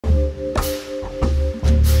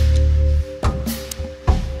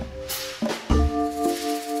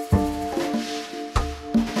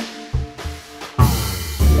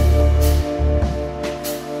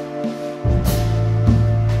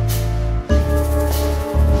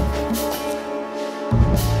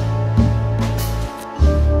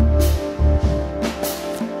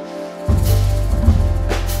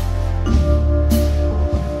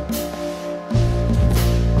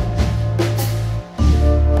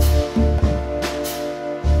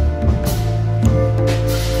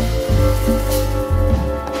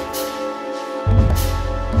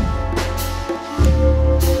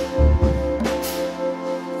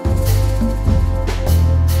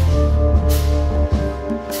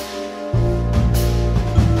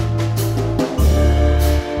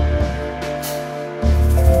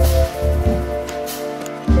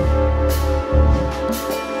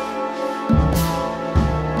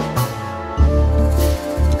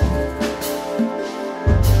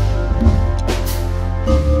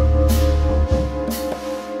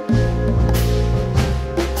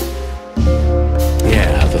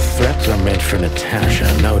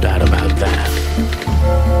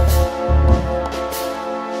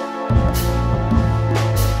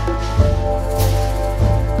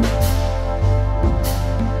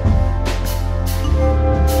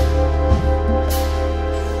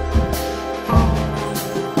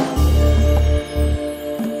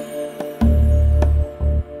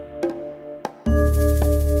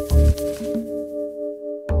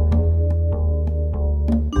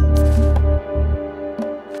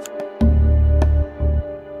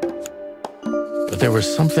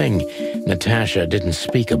was something Natasha didn't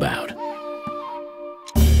speak about.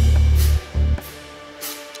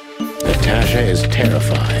 Natasha is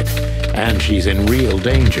terrified, and she's in real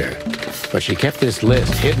danger. But she kept this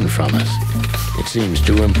list hidden from us. It seems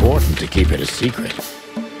too important to keep it a secret.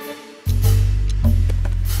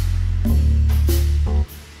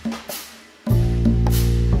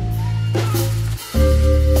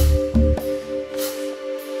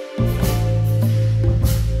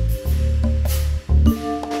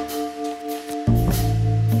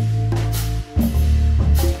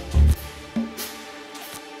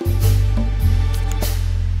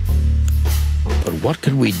 What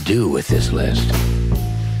could we do with this list?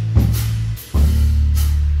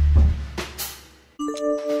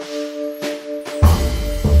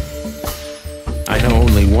 I know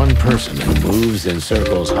only one person who moves in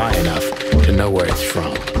circles high enough to know where it's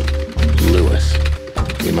from. Lewis.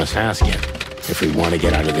 We must ask him if we want to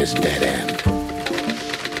get out of this dead end.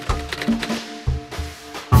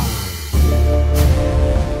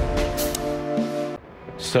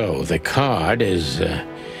 So, the card is,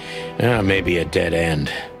 maybe a dead end.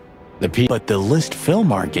 But the list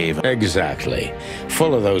Philmar gave him. Exactly.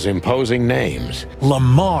 Full of those imposing names.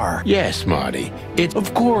 Lamar. Yes, Marty.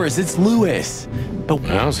 Of course, it's Lewis. But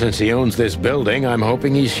well, since he owns this building, I'm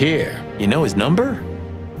hoping he's here. You know his number?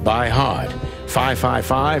 By heart.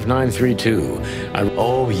 555-932.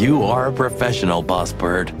 Oh, you are a professional, Boss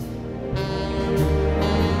Bird.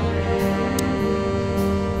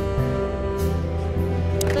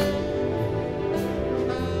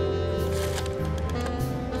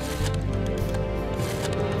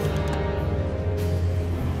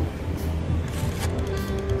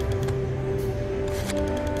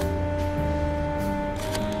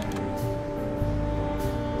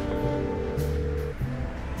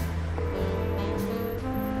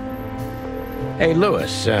 Hey,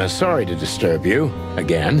 Lewis, sorry to disturb you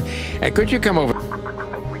again. Could you come over?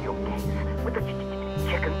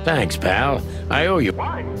 Thanks, pal. I owe you.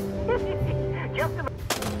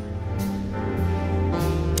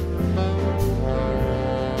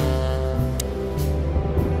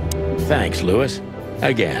 Thanks, Lewis.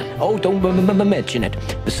 Again. Oh, don't mention it.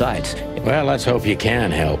 Besides... Well, let's hope you can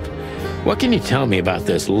help. What can you tell me about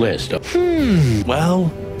this list?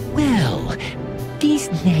 Well, these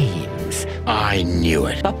names... I knew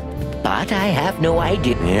it. But I have no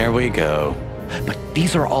idea. Here we go. But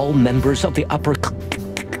these are all members of the upper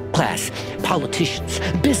class. Politicians,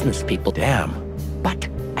 business people. Damn. But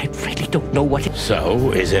I really don't know what...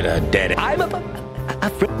 So, is it a dead end? I'm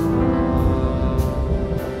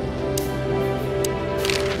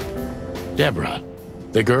Deborah,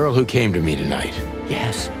 the girl who came to me tonight.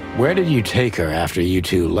 Yes. Where did you take her after you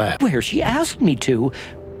two left? Where she asked me to.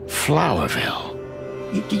 Flowerville.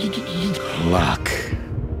 Luck.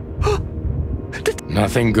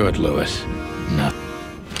 Nothing good, Lewis. Nothing.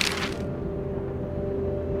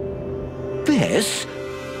 This?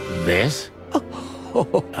 This?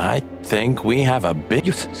 I think we have a bit...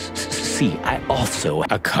 You see, I also...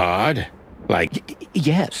 A card? Like...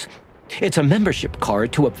 Yes. It's a membership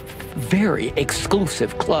card to a very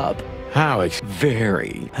exclusive club. How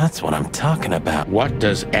Very. That's what I'm talking about. What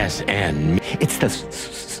does SN mean? It's the...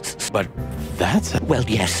 But that's... Well,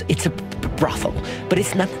 yes, it's a brothel, but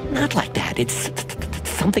it's not like that. It's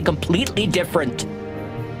something completely different.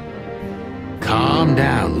 Calm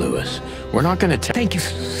down, Lewis. We're not gonna tell... Thank you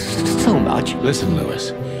so much. Listen,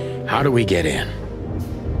 Lewis. How do we get in?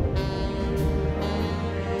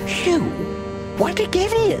 You want to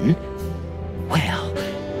get in? Well,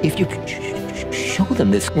 if you could show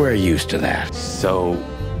them this... We're used to that. So...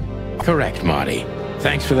 Correct, Marty.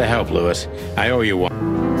 Thanks for the help, Lewis. I owe you one.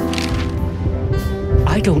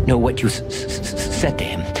 I don't know what you said to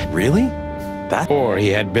him. Really? That... Or he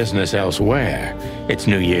had business elsewhere. It's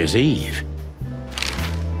New Year's Eve.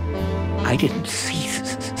 I didn't see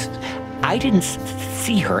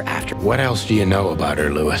her after... What else do you know about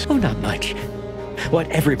her, Lewis? Oh, not much. What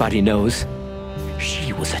everybody knows.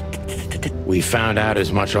 She was a... We found out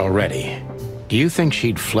as much already. Do you think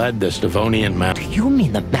she'd fled the Stavonian mountain? You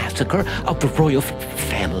mean the massacre of the royal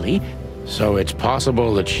family? So it's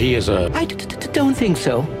possible that she is a... I don't think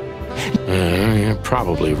so. You're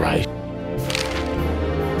probably right.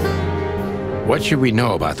 What should we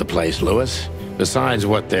know about the place, Lewis? Besides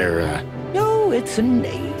what they're, No, it's an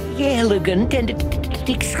elegant and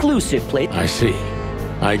exclusive place. I see.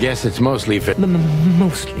 I guess it's mostly for...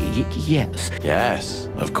 Mostly, yes. Yes,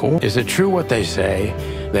 of course. Is it true what they say?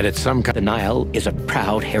 That it's some kind... The Nile is a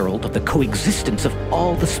proud herald of the coexistence of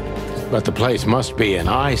all the... But the place must be an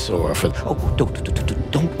eyesore for... Oh,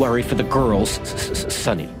 don't worry for the girls,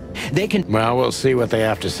 Sonny. They can... Well, we'll see what they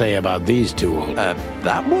have to say about these two.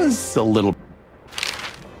 That was a little...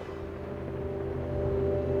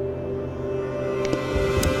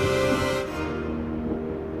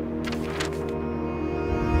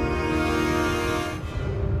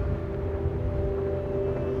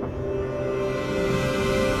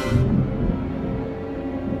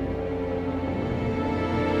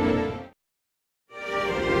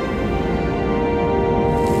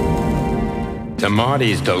 To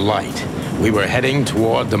Marty's delight, we were heading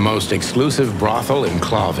toward the most exclusive brothel in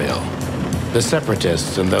Clawville. The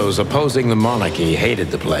separatists and those opposing the monarchy hated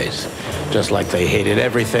the place, just like they hated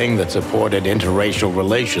everything that supported interracial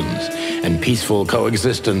relations and peaceful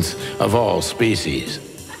coexistence of all species.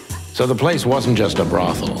 So the place wasn't just a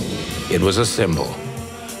brothel, it was a symbol.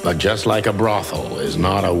 But just like a brothel is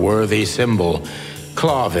not a worthy symbol,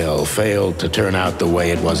 Clawville failed to turn out the way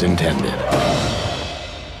it was intended.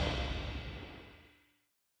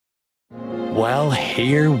 Well,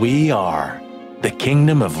 here we are. The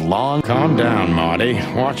kingdom of long... Calm down, Marty.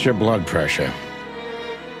 Watch your blood pressure.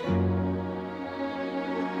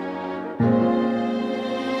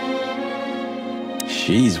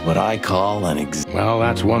 She's what I call an Well,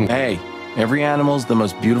 that's one... Hey, every animal's the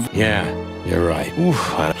most beautiful... Yeah, you're right. Oof,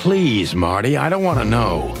 Please, Marty, I don't want to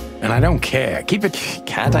know. And I don't care. Keep it...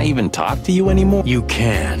 Can't I even talk to you anymore? You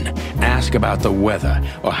can. Ask about the weather,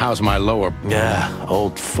 or how's my lower... Yeah,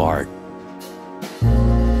 old fart.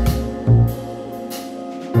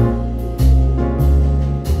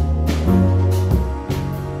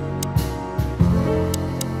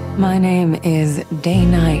 My name is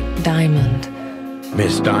Day-Night Diamond.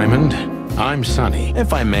 Miss Diamond, I'm Sonny.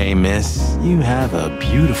 If I may, miss, you have a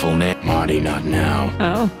beautiful name. Marty, not now.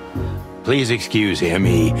 Oh? Please excuse him.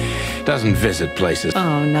 He doesn't visit places.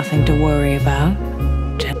 Oh, nothing to worry about.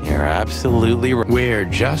 You're absolutely right. We're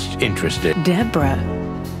just interested. Deborah.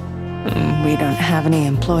 We don't have any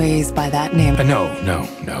employees by that name. No.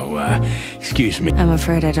 Excuse me. I'm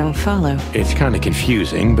afraid I don't follow. It's kind of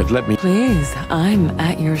confusing, but let me... Please, I'm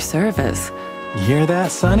at your service. You hear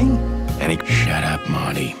that, Sonny? Shut up,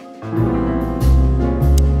 Marty.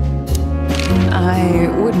 I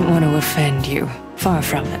wouldn't want to offend you. Far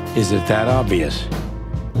from it. Is it that obvious?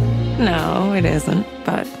 No, it isn't.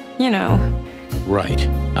 But, you know. Right.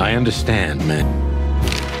 I understand, man.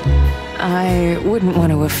 I wouldn't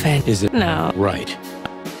want to offend... Is it... No. Right.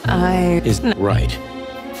 Is... Right.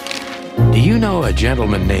 Do you know a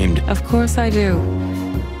gentleman named... Of course I do.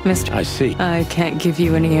 Mr. I see. I can't give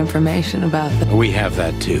you any information about that. We have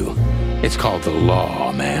that too. It's called the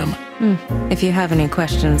law, ma'am. If you have any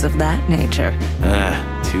questions of that nature.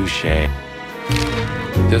 Touche.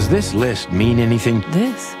 Does this list mean anything?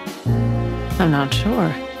 This? I'm not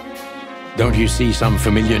sure. Don't you see some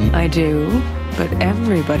familiar... I do, but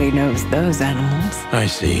everybody knows those animals. I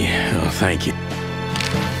see. Oh, thank you.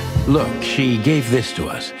 Look, she gave this to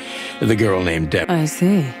us. The girl named Deb. I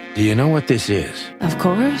see. Do you know what this is? Of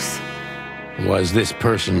course. Was this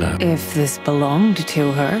person... If this belonged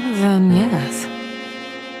to her, then yes.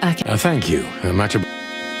 I can... thank you. Much...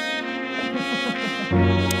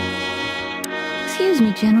 Excuse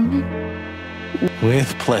me, gentlemen.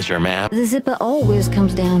 With pleasure, ma'am. The zipper always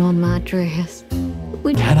comes down on my dress.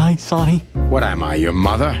 Can I, Sonny? What am I, your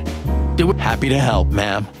mother? Happy to help,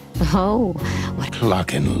 ma'am. Oh, what?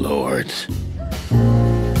 Clucking lords.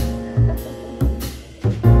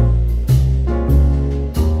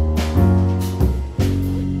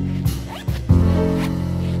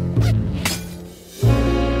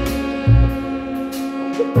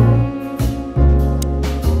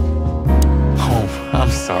 Oh, I'm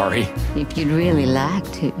sorry. If you'd really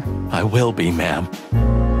like to. I will be, ma'am.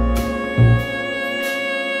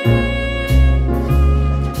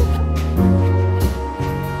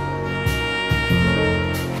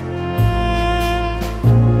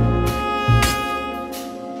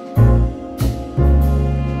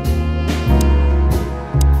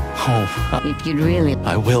 If you'd really...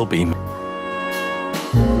 I will be.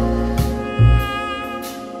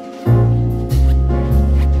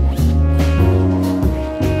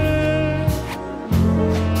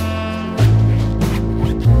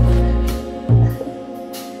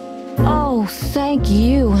 Oh, thank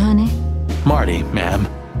you, honey. Marty, ma'am.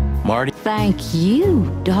 Marty. Thank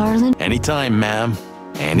you, darling. Anytime, ma'am.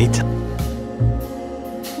 Anytime.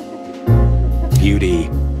 Beauty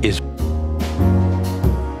is...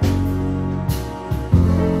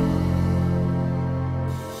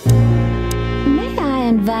 May I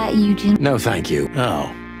invite you, gentlemen? No, thank you.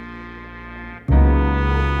 Oh.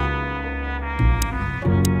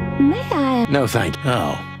 May I... No, thank you.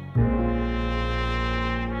 Oh.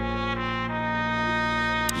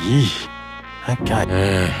 Yeesh. That guy.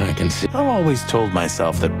 I can see. I've always told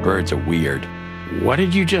myself that birds are weird. What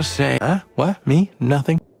did you just say? Huh? What? Me?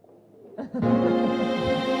 Nothing.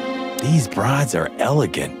 These brides are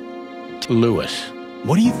elegant. Louis.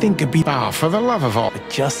 What do you think could be? Oh, for the love of all.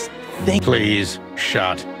 Just think. Please,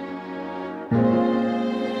 shut.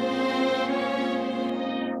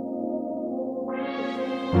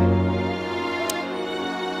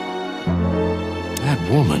 That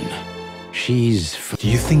woman. She's... Do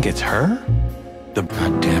you think it's her?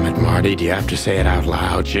 God damn it, Marty. Do you have to say it out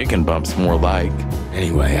loud? Chicken bump's more like.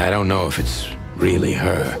 Anyway, I don't know if it's really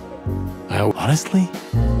her. Honestly,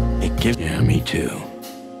 it gives... Yeah, me too.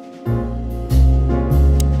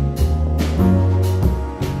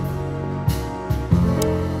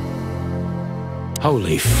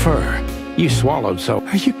 Holy fur. You swallowed so...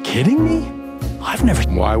 Are you kidding me? I've never...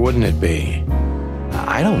 Why wouldn't it be?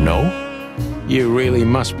 I don't know. You really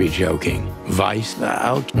must be joking. Vice?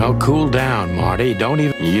 Oh, cool down, Marty. Don't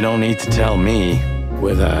even... You don't need to tell me.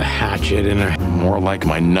 With a hatchet in her... More like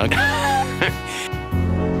my nugget.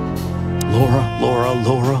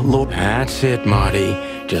 Laura. That's it, Marty.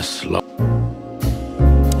 Just slow.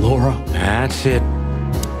 Laura. That's it.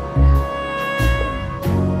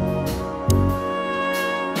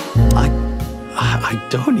 I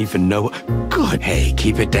don't even know. Good. Hey,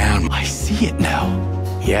 keep it down. I see it now.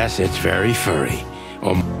 Yes, it's very furry.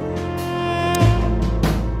 Oh,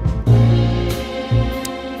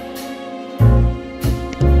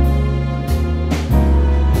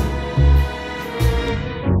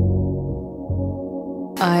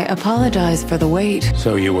 I apologize for the wait.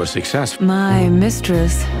 so you were successful. My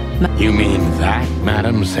mistress... You mean that,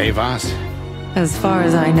 Madame Savas? As far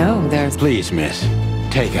as I know, there's... Please, miss,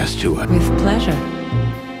 take us to her. With pleasure.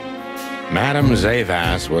 Madame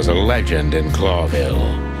Zavas was a legend in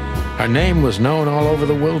Clawville. Her name was known all over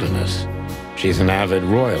the wilderness. She's an avid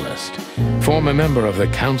royalist, former member of the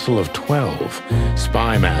Council of 12,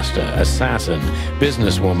 spy master, assassin,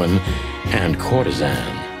 businesswoman, and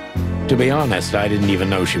courtesan. To be honest, I didn't even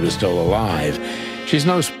know she was still alive. She's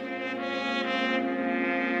no...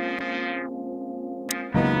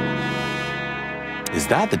 Is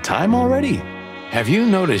that the time already? Have you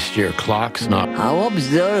noticed your clock's not... How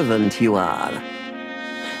observant you are.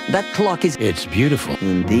 That clock is... It's beautiful.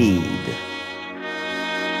 Indeed.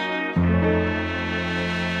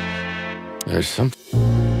 There's something...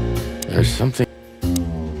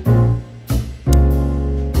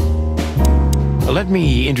 Let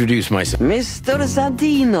me introduce myself. Mr.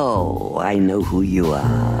 Santino, I know who you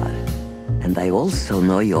are. And I also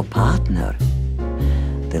know your partner.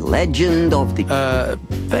 The legend of the...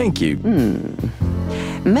 Thank you.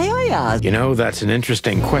 May I ask... You know, that's an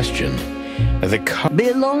interesting question. The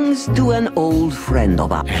Belongs to an old friend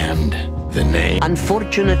of ours. and the name.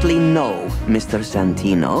 Unfortunately, no, Mr.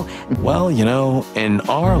 Santino. Well, you know, in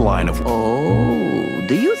our line of... Oh,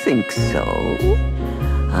 do you think so?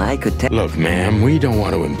 I could tell... Look, ma'am, we don't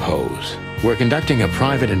want to impose. We're conducting a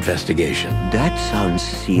private investigation. That sounds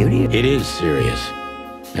serious. It is serious.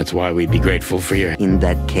 That's why we'd be grateful for your... In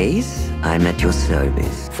that case, I'm at your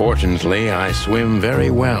service. Fortunately, I swim very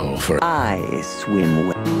well for... I swim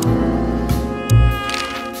well.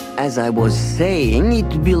 As I was saying,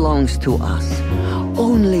 it belongs to us.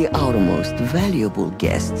 Only our most valuable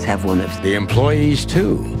guests have one of... The employees,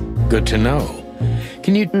 too. Good to know.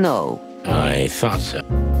 Can you... No. I thought so.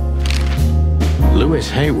 Louis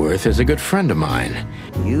Hayworth is a good friend of mine.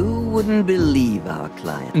 You wouldn't believe our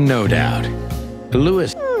client. No doubt.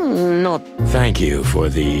 Louis... Not... Thank you for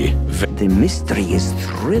the... The mystery is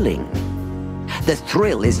thrilling. The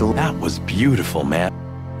thrill is... That was beautiful, man.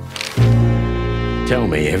 Tell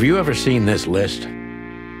me, have you ever seen this list?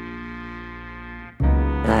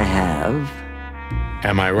 I have.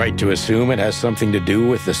 Am I right to assume it has something to do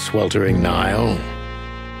with the sweltering Nile?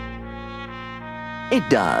 It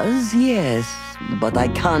does, yes. But I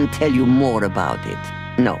can't tell you more about it.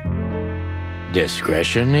 No.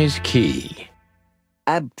 Discretion is key.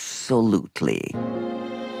 Absolutely.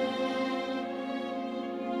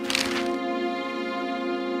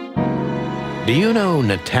 Do you know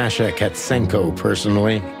Natasha Katsenko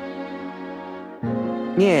personally?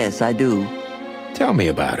 Yes, I do. Tell me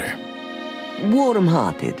about her.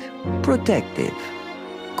 Warm-hearted, protective,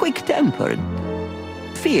 quick-tempered,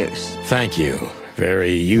 fierce. Thank you.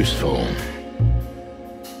 Very useful.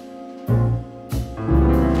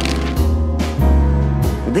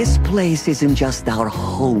 This place isn't just our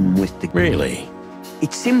home with the... Really?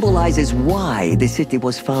 It symbolizes why the city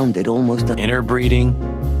was founded almost... Interbreeding?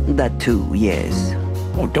 That too, yes.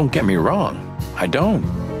 Oh, don't get me wrong. I don't.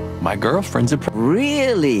 My girlfriend's a...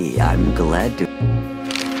 Really? I'm glad to...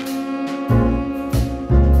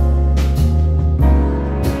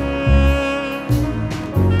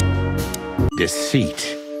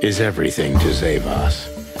 Deceit is everything to Zavos.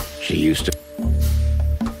 She used to...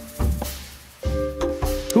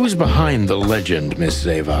 Who's behind the legend, Miss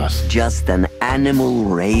Zavos? Just an animal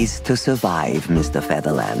raised to survive, Mr.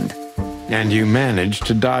 Featherland. And you managed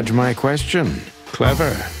to dodge my question.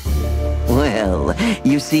 Clever. Well,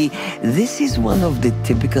 you see, this is one of the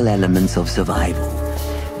typical elements of survival.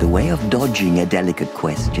 The way of dodging a delicate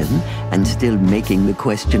question and still making the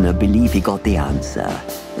questioner believe he got the answer.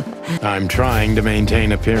 I'm trying to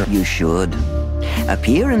maintain appearance. You should.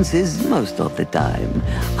 Appearances, most of the time,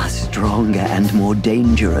 are stronger and more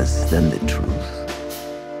dangerous than the truth.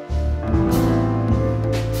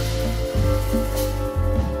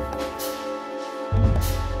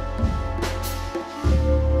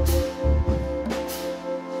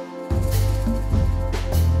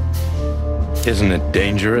 Isn't it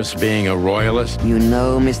dangerous being a royalist? You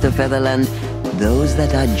know, Mr. Featherland, those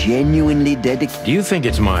that are genuinely dedicated... Do you think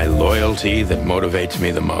it's my loyalty that motivates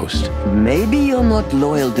me the most? Maybe you're not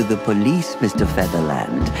loyal to the police, Mr.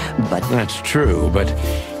 Featherland, but... That's true, but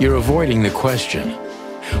you're avoiding the question.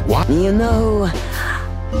 Why? You know,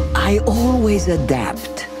 I always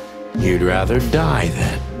adapt. You'd rather die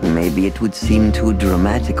then. Maybe it would seem too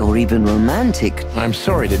dramatic or even romantic. I'm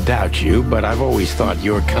sorry to doubt you, but I've always thought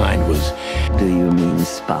your kind was... Do you mean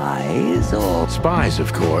spies or... Spies,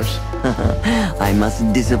 of course. I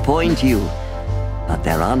must disappoint you, but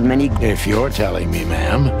there aren't many... If you're telling me,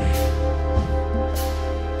 ma'am.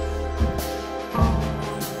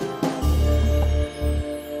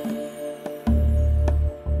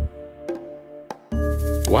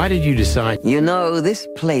 Why did you decide... You know, this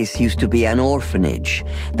place used to be an orphanage.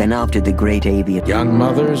 Then after the Great Avian... Young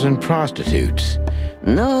mothers and prostitutes.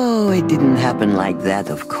 No, it didn't happen like that,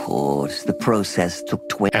 of course. The process took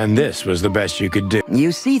 20... And this was the best you could do.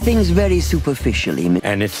 You see things very superficially.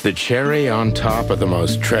 And it's the cherry on top of the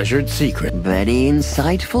most treasured secret. Very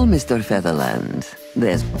insightful, Mr. Featherland.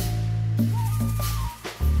 There's...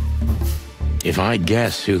 If I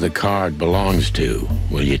guess who the card belongs to,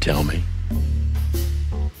 will you tell me?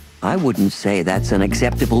 I wouldn't say that's an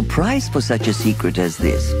acceptable price for such a secret as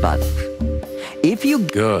this, but... If you...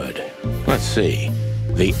 Good. Let's see.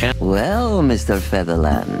 Well, Mr.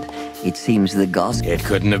 Featherland, it seems the gossip... It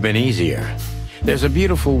couldn't have been easier. There's a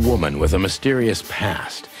beautiful woman with a mysterious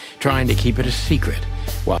past, trying to keep it a secret.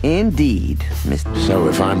 Well, indeed, Mr. So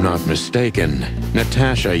if I'm not mistaken,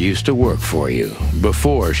 Natasha used to work for you,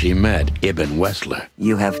 before she met Ibn Wessler.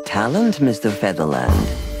 You have talent, Mr. Featherland.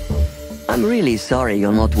 I'm really sorry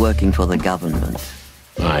you're not working for the government.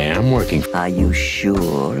 I am working... Are you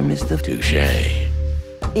sure, Mr. Touché.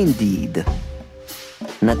 Indeed.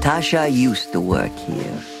 Natasha used to work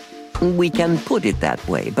here. We can put it that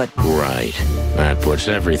way, but... Right. That puts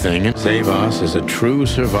everything in... Zavos is a true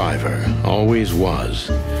survivor. Always was.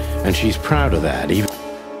 And she's proud of that, even...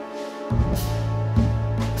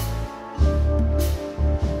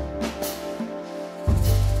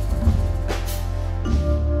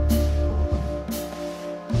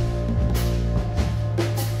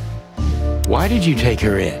 Why did you take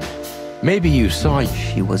her in? Maybe you saw...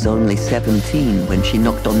 She was only 17 when she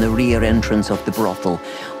knocked on the rear entrance of the brothel.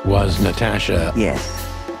 Was Natasha... Yes.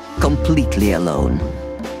 Completely alone.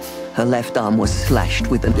 Her left arm was slashed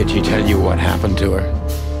with a... Did she tell you what happened to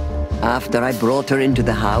her? After I brought her into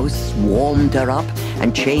the house, warmed her up,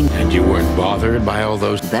 and changed... And you weren't bothered by all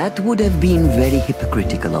those... That would have been very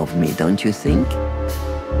hypocritical of me, don't you think?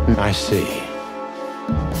 I see.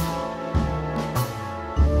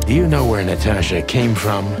 Do you know where Natasha came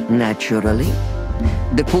from? Naturally.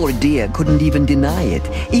 The poor dear couldn't even deny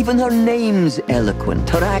it. Even her name's eloquent,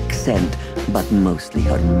 her accent, but mostly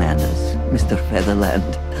her manners, Mr.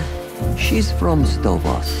 Featherland. She's from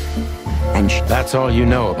Stovos, and That's all you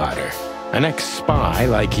know about her. An ex-spy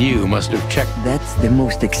like you must have checked... That's the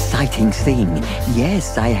most exciting thing.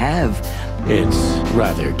 Yes, I have. It's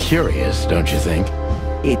rather curious, don't you think?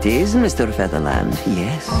 It is, Mr. Featherland.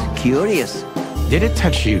 Yes, curious. Did it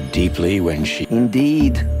touch you deeply when she...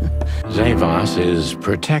 Indeed. Zavos is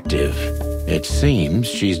protective. It seems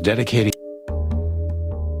she's dedicating...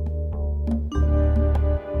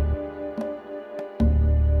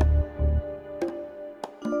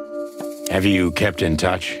 Have you kept in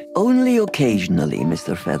touch? Only occasionally,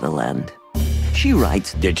 Mr. Featherland. She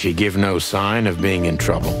writes... Did she give no sign of being in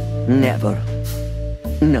trouble? Never.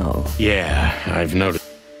 No. Yeah, I've noticed.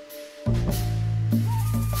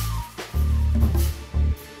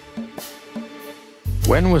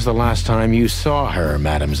 When was the last time you saw her,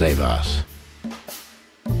 Madame Zavos?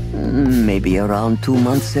 Maybe around 2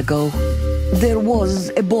 months ago. There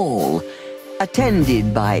was a ball,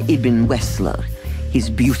 attended by Ibn Wessler, his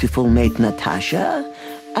beautiful mate Natasha,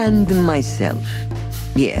 And myself.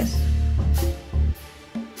 Yes.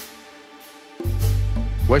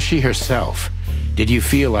 Was she herself? Did you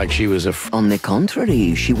feel like she was On the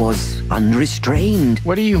contrary, she was unrestrained.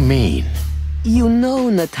 What do you mean? You know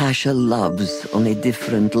Natasha loves on a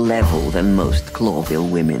different level than most Clawville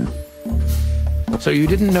women. So you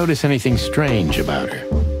didn't notice anything strange about her?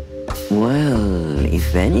 Well,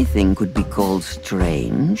 if anything could be called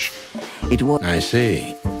strange, it was... I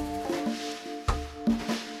see.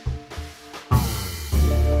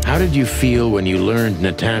 How did you feel when you learned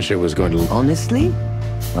Natasha was going to... Honestly,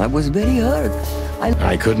 I was very hurt.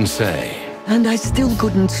 I couldn't say. And I still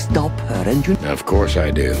couldn't stop her, and you... Of course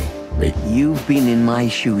I do. You've been in my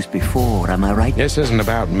shoes before, am I right? This isn't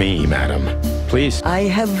about me, madam. Please. I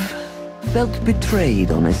have felt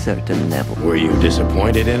betrayed on a certain level. Were you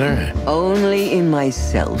disappointed in her? Only in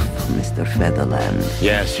myself, Mr. Featherland.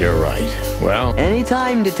 Yes, you're right. Well...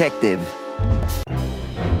 Anytime, detective.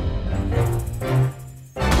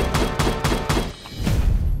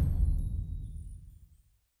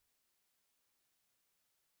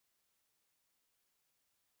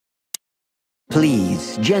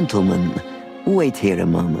 Please, gentlemen, wait here a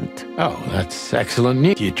moment. Oh, that's excellent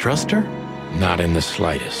news. Do you trust her? Not in the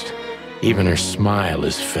slightest. Even her smile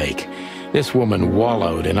is fake. This woman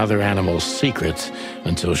wallowed in other animals' secrets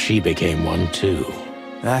until she became one too.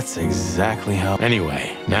 That's exactly how...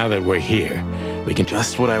 Anyway, now that we're here, we can...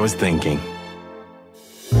 Just what I was thinking.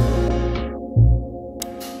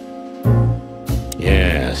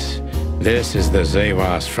 Yes, this is the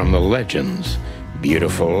Zavas from the legends.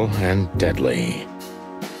 Beautiful and deadly.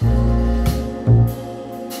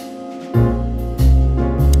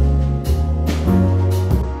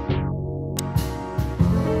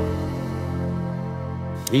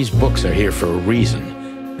 These books are here for a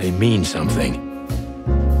reason. They mean something.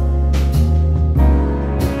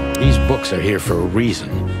 These books are here for a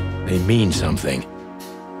reason. They mean something.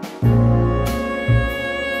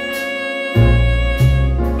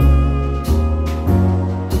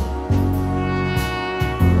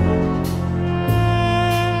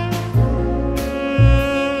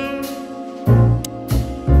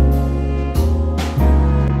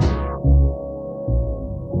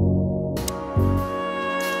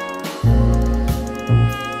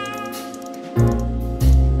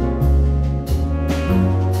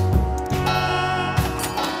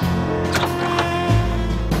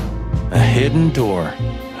 Hidden door.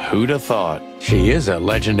 Who'd have thought? She is a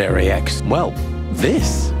legendary ex. Well,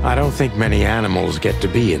 this. I don't think many animals get to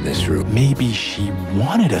be in this room. Maybe she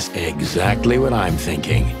wanted us. Exactly what I'm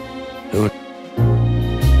thinking. Who...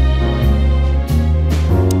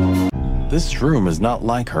 This room is not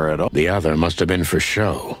like her at all. The other must have been for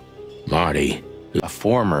show. Marty. A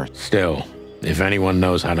former. Still, if anyone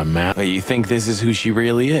knows how to map... But you think this is who she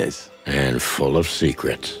really is? And full of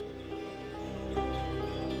secrets.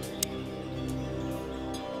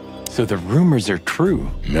 So the rumors are true.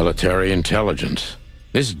 Military intelligence.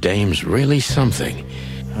 This dame's really something.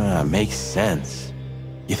 Makes sense.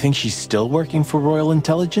 You think she's still working for Royal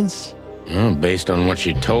Intelligence? Well, based on what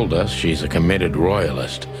she told us, she's a committed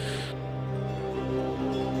royalist.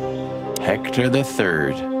 Hector the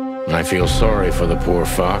Third. I feel sorry for the poor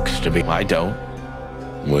fox to be... I don't.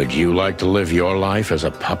 Would you like to live your life as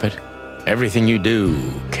a puppet? Everything you do,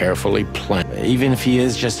 carefully planned. Even if he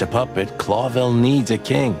is just a puppet, Clawville needs a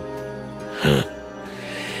king. Huh.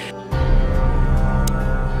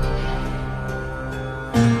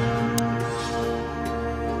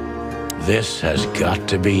 This has got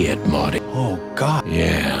to be it, Marty. Oh, God.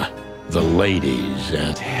 Yeah, the ladies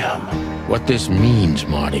and... Damn. What this means,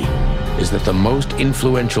 Marty, is that the most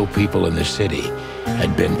influential people in the city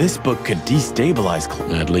had been... This book could destabilize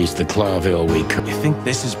At least the Clawville we could... You think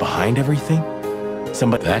this is behind everything?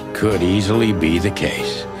 Somebody... That could easily be the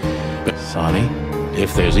case. But, Sonny?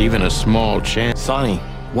 If there's even a small chance... Sonny.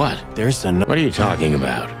 What? There's a... What are you talking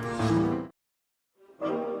about?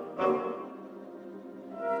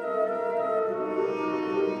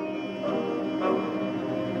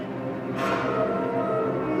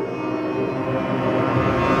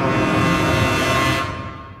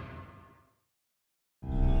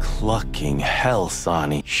 Clucking hell,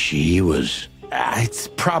 Sonny. She was... It's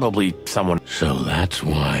probably someone... So that's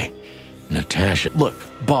why... Natasha... Look,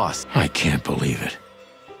 boss. I can't believe it.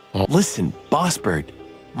 Listen, Boss Bird.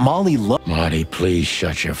 Molly Marty, please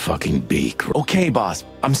shut your fucking beak. Okay, boss.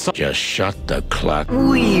 I'm sorry. Just shut the clock.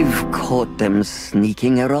 We've caught them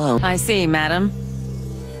sneaking around. I see, madam.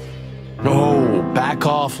 No, back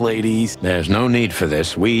off, ladies. There's no need for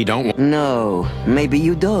this. We don't... No, maybe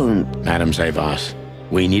you don't. Madam Zavas,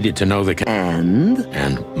 we needed to know the... And?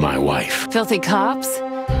 And my wife. Filthy cops?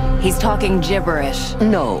 He's talking gibberish.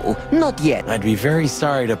 No, not yet. I'd be very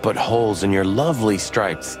sorry to put holes in your lovely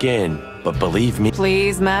striped skin, but believe me...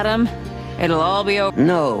 Please, madam. It'll all be over.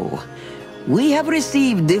 No. We have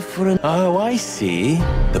received different... Oh, I see.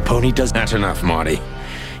 The pony does... That's enough, Marty.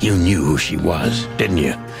 You knew who she was, didn't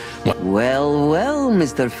you? What? Well, well,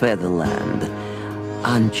 Mr. Featherland.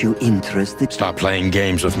 Aren't you interested? Stop playing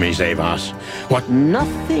games with me, Zavos. What?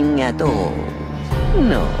 Nothing at all.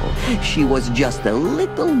 No, she was just a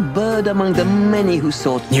little bird among the many who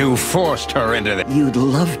sought... You forced her into the... You'd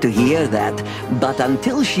love to hear that, but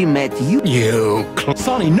until she met you... You...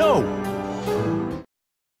 Sonny, no!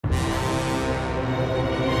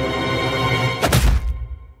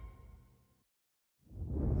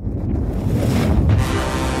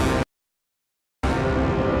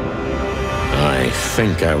 I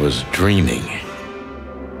think I was dreaming.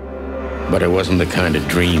 But it wasn't the kind of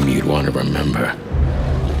dream you'd want to remember.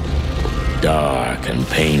 Dark and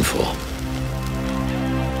painful.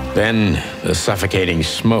 Then the suffocating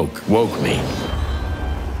smoke woke me.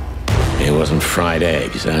 It wasn't fried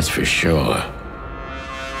eggs, that's for sure.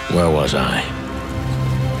 Where was I?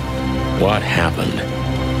 What happened?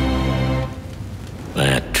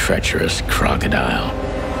 That treacherous crocodile.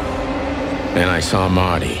 Then I saw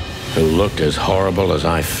Marty, who looked as horrible as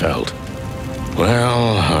I felt.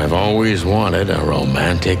 Well, I've always wanted a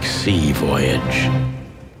romantic sea voyage.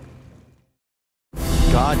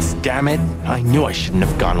 Gods damn it. I knew I shouldn't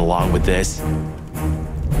have gone along with this.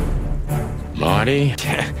 Marty?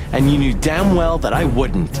 And you knew damn well that I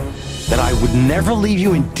wouldn't. That I would never leave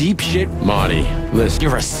you in deep shit. Marty, listen.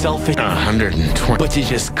 You're a selfish... 120... But you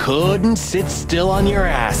just couldn't sit still on your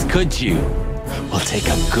ass, could you? We'll take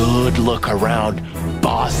a good look around,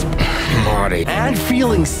 boss. Marty. And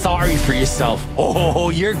feeling sorry for yourself. Oh,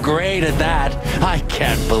 you're great at that. I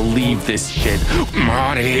can't believe this shit.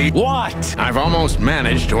 Marty. What? I've almost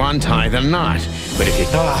managed to untie the knot. But if you...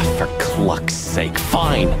 Ah, for cluck's sake.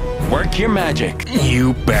 Fine. Work your magic.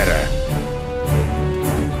 You better.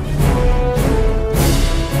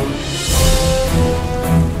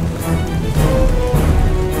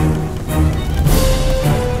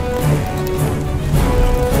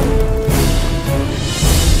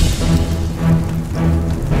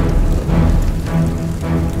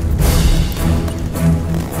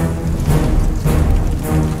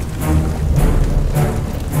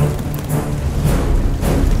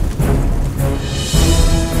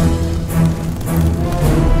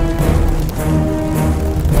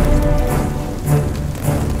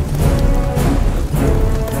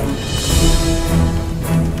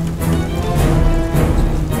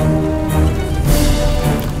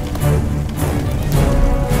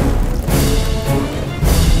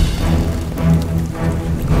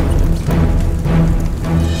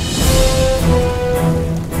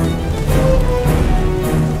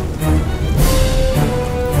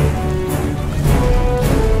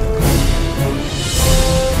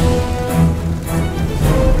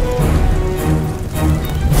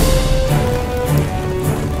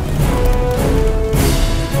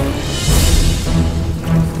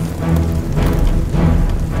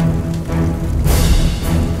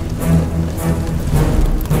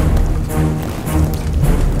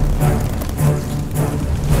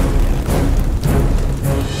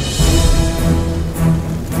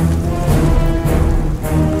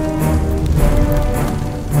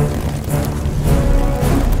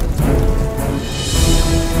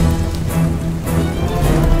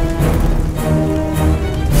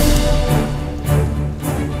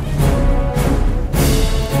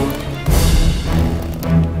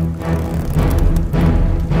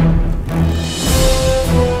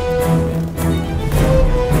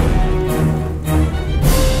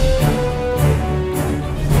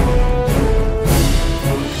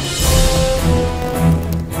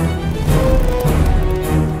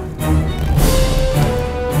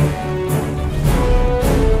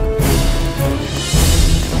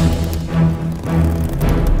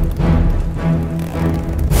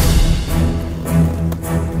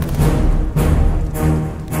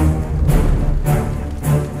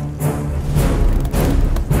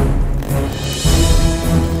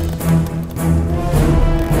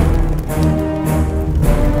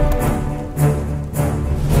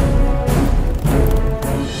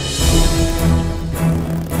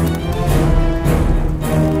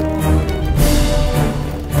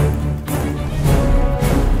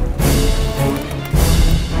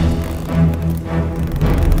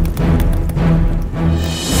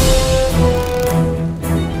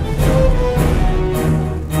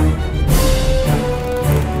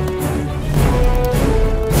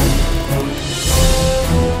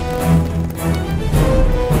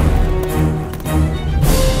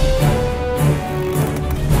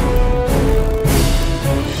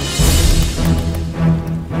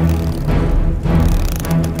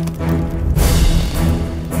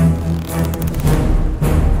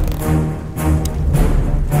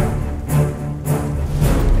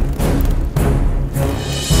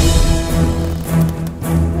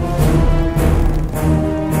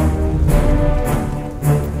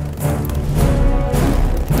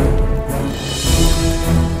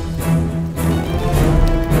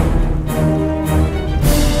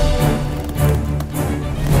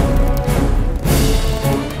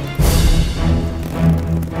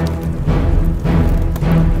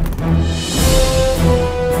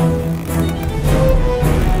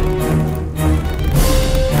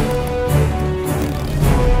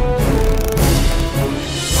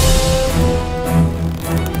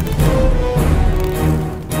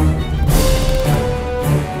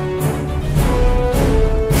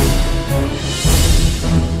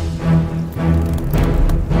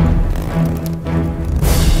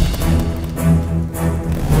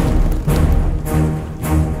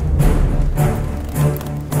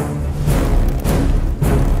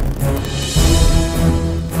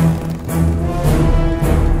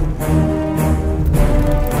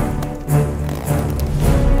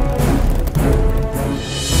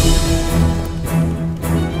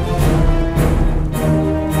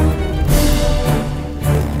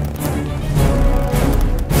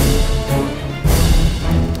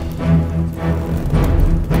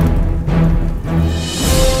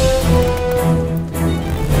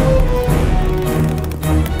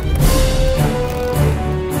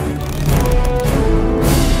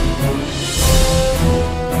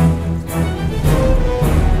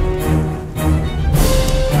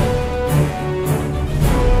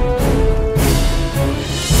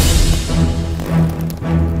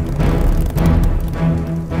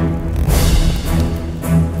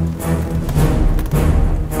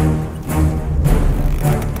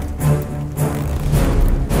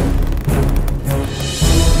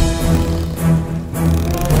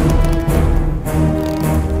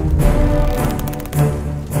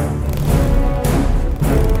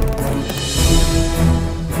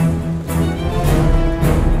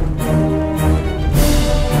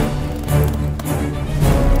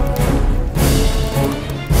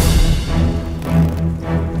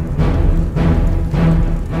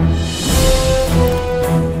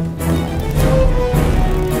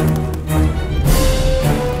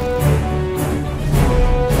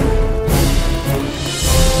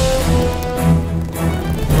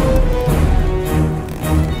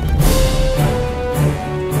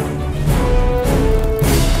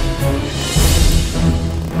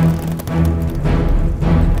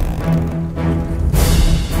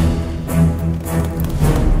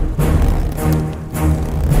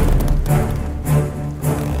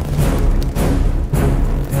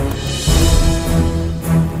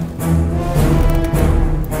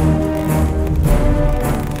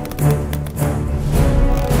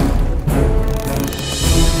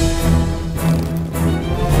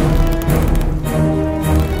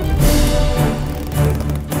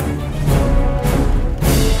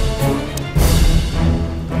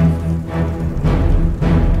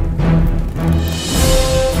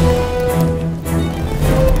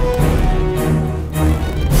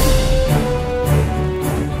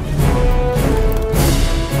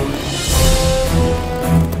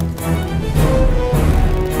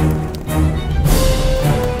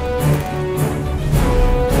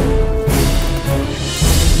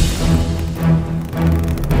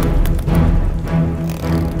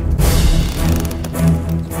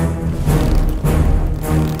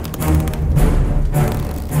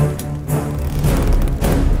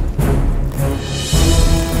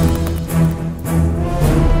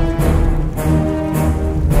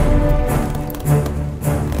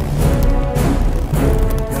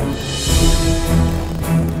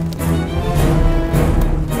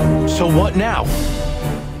 So what now?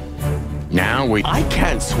 Now we... I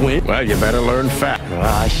can't swim. Well, you better learn fast.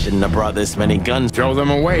 I shouldn't have brought this many guns. Throw them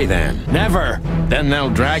away, then. Never. Then they'll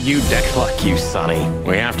drag you down. Fuck you, Sonny.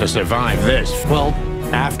 We have to survive this. Well,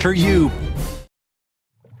 after you.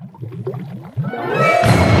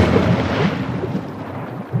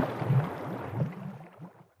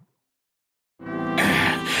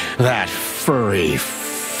 That furry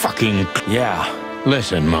fucking... Yeah.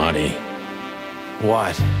 Listen, Marty.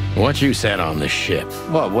 What? What you said on the ship.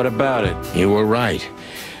 What about it? You were right.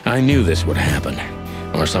 I knew this would happen.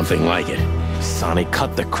 Or something like it. Sonny,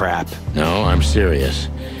 cut the crap. No, I'm serious.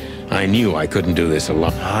 I knew I couldn't do this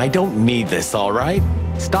alone. I don't need this, all right?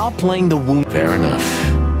 Stop playing the wound. Fair enough.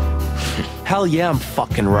 Hell yeah, I'm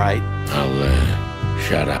fucking right. I'll,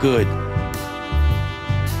 shut up. Good.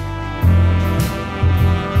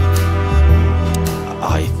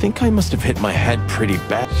 I think I must have hit my head pretty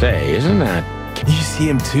bad. Say, isn't that... You see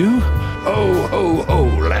him too? Ho, ho, ho,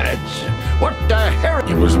 lads. What the hell?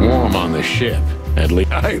 It was warm on the ship, at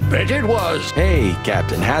least. I bet it was. Hey,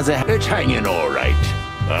 Captain, how's it? It's hanging all right.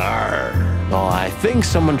 Arr. Oh, I think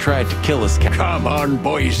someone tried to kill us, Captain. Come on,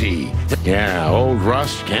 Boise. Yeah, old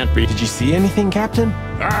Rust can't be... Did you see anything, Captain?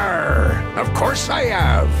 Arr. Of course I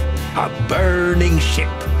have. A burning ship.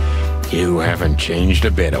 You haven't changed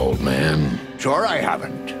a bit, old man. Sure I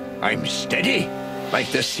haven't. I'm steady. Like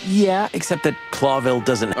this. Yeah, except that Clawville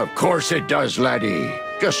doesn't... Of course it does, laddie.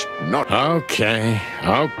 Just not... Okay.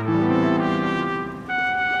 Oh.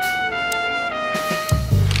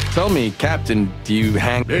 Tell me, Captain, do you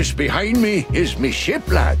hang... This behind me is me ship,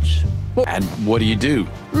 lads. And what do you do?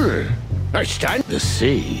 I stand... The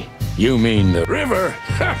sea? You mean the... River.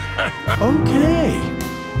 Okay.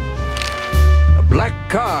 A black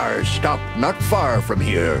car stopped not far from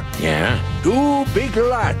here. Yeah? Two big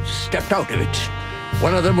lads stepped out of it.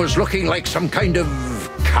 One of them was looking like some kind of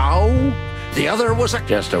cow. The other was a...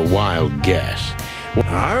 Just a wild guess.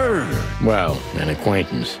 Arr. Well, an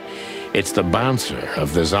acquaintance. It's the bouncer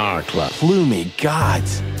of the Tsar Club. Gloomy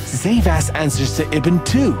gods. Zavas answers to Ibn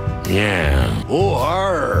too. Yeah. Oh,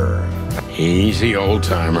 arr. Easy,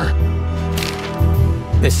 old-timer.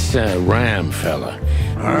 This, Ram fella.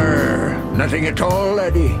 Arr. Nothing at all,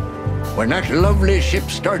 laddie. When that lovely ship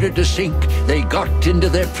started to sink, they got into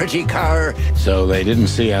their pretty car. So they didn't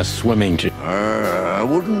see us swimming to... I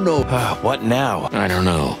wouldn't know. What now? I don't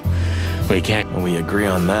know. We can't... We agree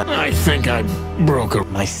on that. I think I broke a...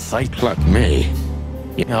 My sight. Pluck me.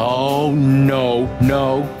 Oh,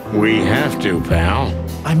 no. We have to, pal.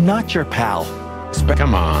 I'm not your pal.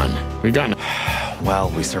 Come on. We got... Well,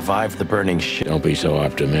 we survived the burning ship. Don't be so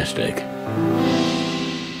optimistic.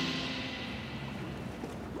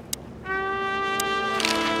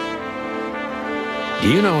 Do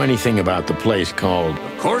you know anything about the place called...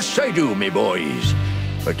 Of course I do, me boys.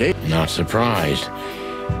 But they... Not surprised.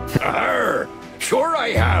 Arr. Sure I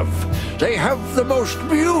have. They have the most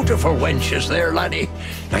beautiful wenches there, laddie.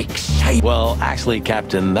 Like sight. Well, actually,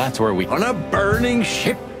 Captain, that's where we... On a burning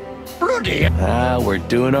ship. Bloody... We're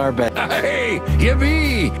doing our best. Hey, you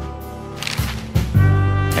be.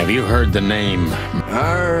 Have you heard the name...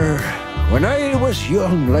 Arr. When I was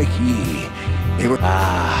young like ye, they were...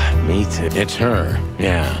 Me too. It's her,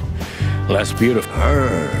 yeah. Less beautiful.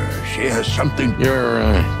 Arr. She has something...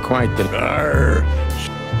 You're, quite the... Arr.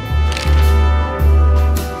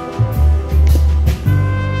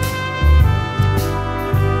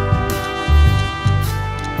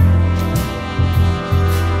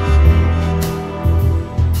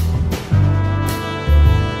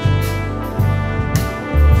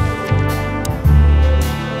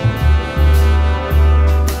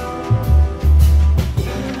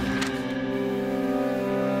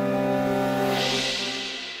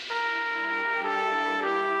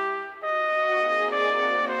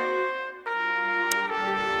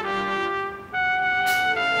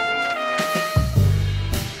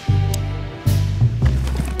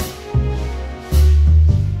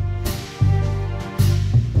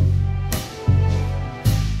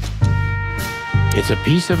 It's a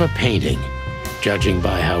piece of a painting. Judging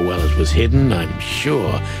by how well it was hidden, I'm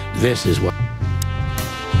sure this is what...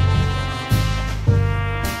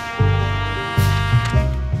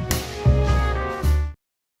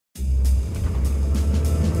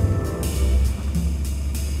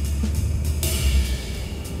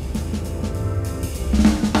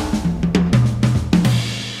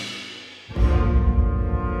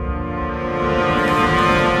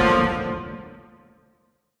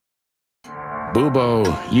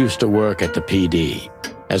 Bubo used to work at the PD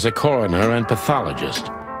as a coroner and pathologist.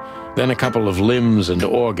 Then a couple of limbs and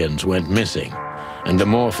organs went missing, and the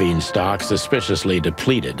morphine stock suspiciously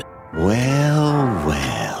depleted. Well.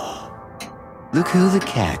 Look who the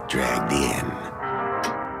cat dragged in.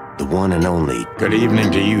 The one and only. Good evening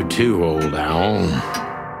to you too, old owl.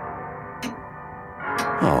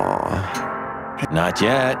 Aw. Not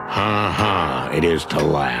yet. Ha ha, it is to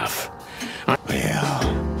laugh. Well,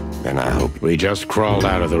 then I hope. We just crawled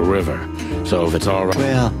out of the river, so if it's all right...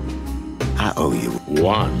 Well, I owe you.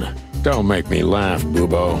 One. Don't make me laugh,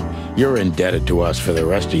 Bubo. You're indebted to us for the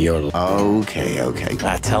rest of your life. Okay.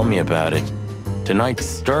 Tell me about it. Tonight's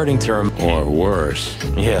starting term. Or worse.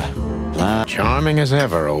 Yeah. Charming as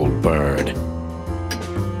ever, old bird.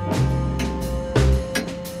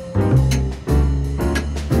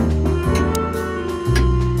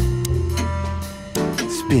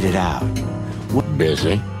 Spit it out.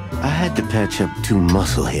 Busy? I had to patch up 2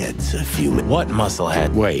 muscleheads a few minutes. What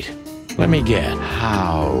musclehead? Wait. Let me get.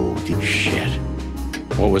 How did Shit.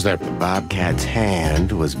 What was that? the Bobcat's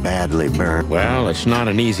hand was badly burned? Well, it's not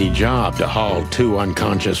an easy job to haul 2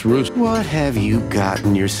 unconscious roosters. What have you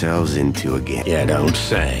gotten yourselves into again? Yeah, don't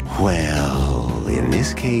say. Well, in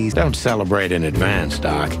this case... Don't celebrate in advance,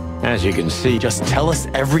 Doc. As you can see, Just tell us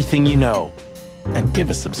everything you know. And give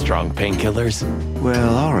us some strong painkillers.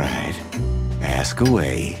 Well, all right. Ask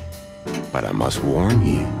away. But I must warn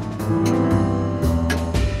you.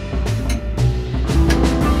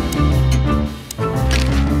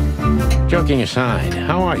 Joking aside,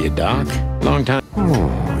 how are you, Doc? Long time...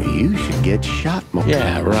 Oh, you should get shot more.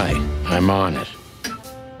 Yeah, right. I'm on it.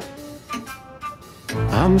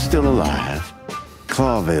 I'm still alive.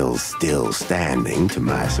 Clawville's still standing, to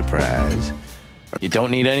my surprise. You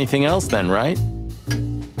don't need anything else then, right?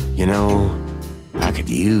 You know, I could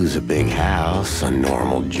use a big house, a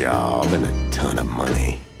normal job, and a ton of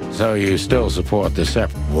money. So you still support the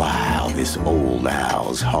Wow, this old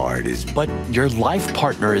owl's heart is... But your life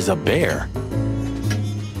partner is a bear.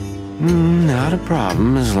 Not a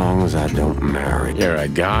problem as long as I don't marry. You're a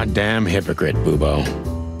goddamn hypocrite, Bubo.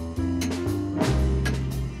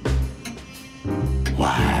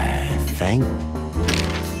 Why, thank...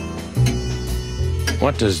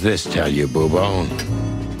 What does this tell you, Bubo?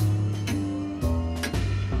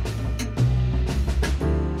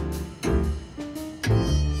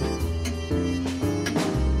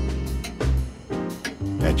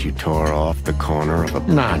 that you tore off the corner of a...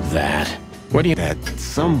 Not that. What do you... That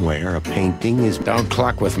somewhere a painting is... Don't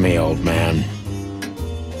cluck with me, old man.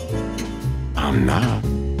 I'm not.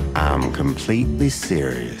 I'm completely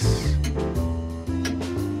serious.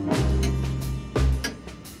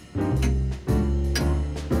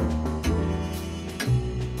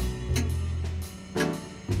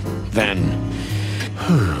 Then...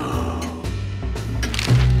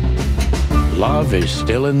 Love is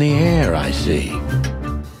still in the air, I see.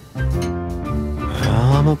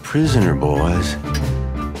 I'm a prisoner, boys.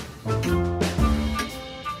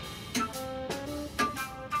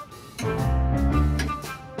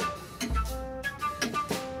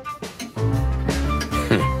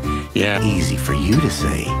 Yeah. Easy for you to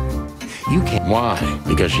say. You can't... Why?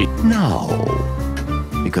 Because she... No.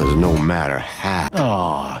 Because no matter how...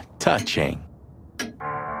 Aw, touching.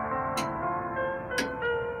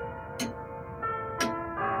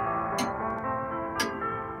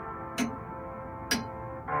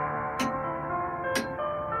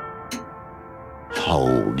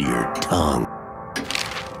 Hold your tongue.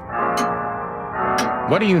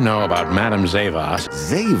 What do you know about Madame Zavas?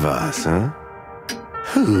 Zavas, huh?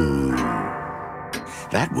 Who?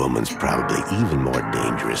 That woman's probably even more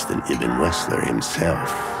dangerous than Ibn Wessler himself.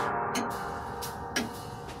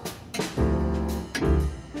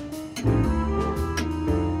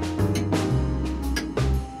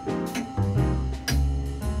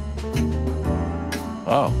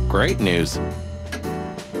 Oh, great news.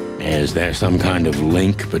 Is there some kind of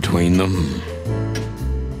link between them?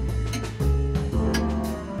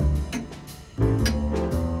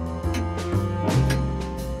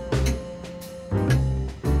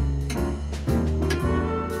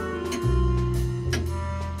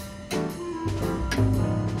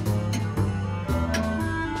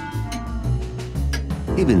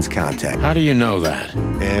 Ibn's contact. How do you know that?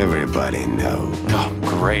 Everybody knows. Oh,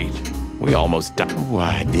 great. We almost died.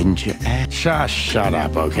 Why didn't you ask? Shush, shut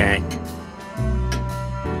up, okay?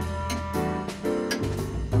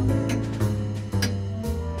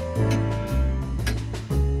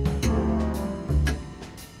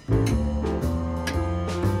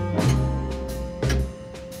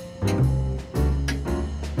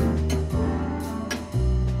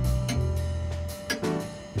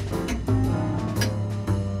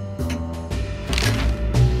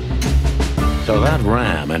 So that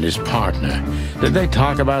Ram and his partner, did they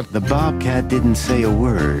talk about... The Bobcat didn't say a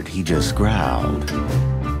word, he just growled.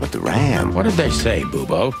 But the Ram... What did they say,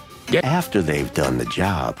 Bubo? After they've done the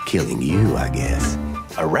job, killing you, I guess.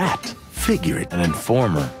 A rat. Figure it. An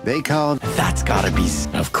informer. They called... That's gotta be...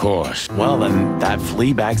 Of course. Well, then that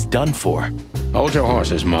flea bag's done for. Hold your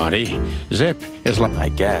horses, Marty. Zip is like... I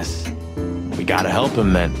guess. We gotta help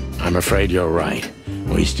him then. I'm afraid you're right.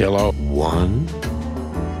 We still owe... One?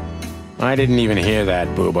 I didn't even hear that,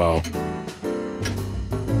 Bubo.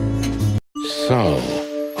 So,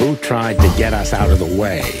 who tried to get us out of the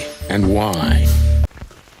way, and why?